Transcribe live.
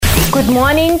Good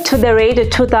morning to the Radio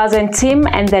 2000 team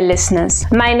and the listeners.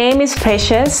 My name is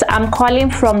Precious. I'm calling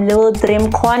from Little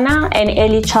Dream Corner, an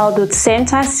early childhood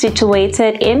center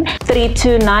situated in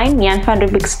 329 Jan van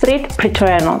Riebeeck Street,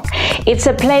 Pretoria North. It's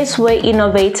a place where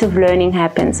innovative learning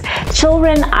happens.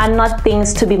 Children are not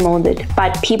things to be molded,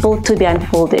 but people to be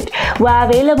unfolded. We're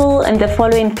available in the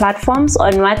following platforms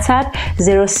on WhatsApp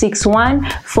 061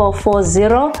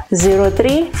 440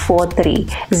 0343,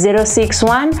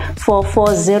 061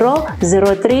 440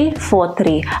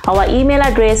 0343. Our email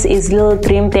address is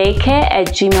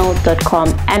littledreamdaycare@gmail.com,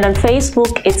 and on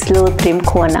Facebook it's Little Dream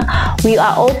Corner. We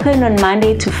are open on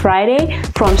Monday to Friday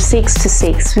from 6 to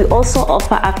 6. We also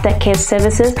offer aftercare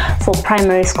services for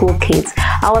primary school kids.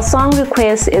 Our song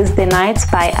request is The Night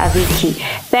by Avicii.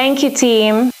 Thank you,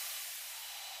 team.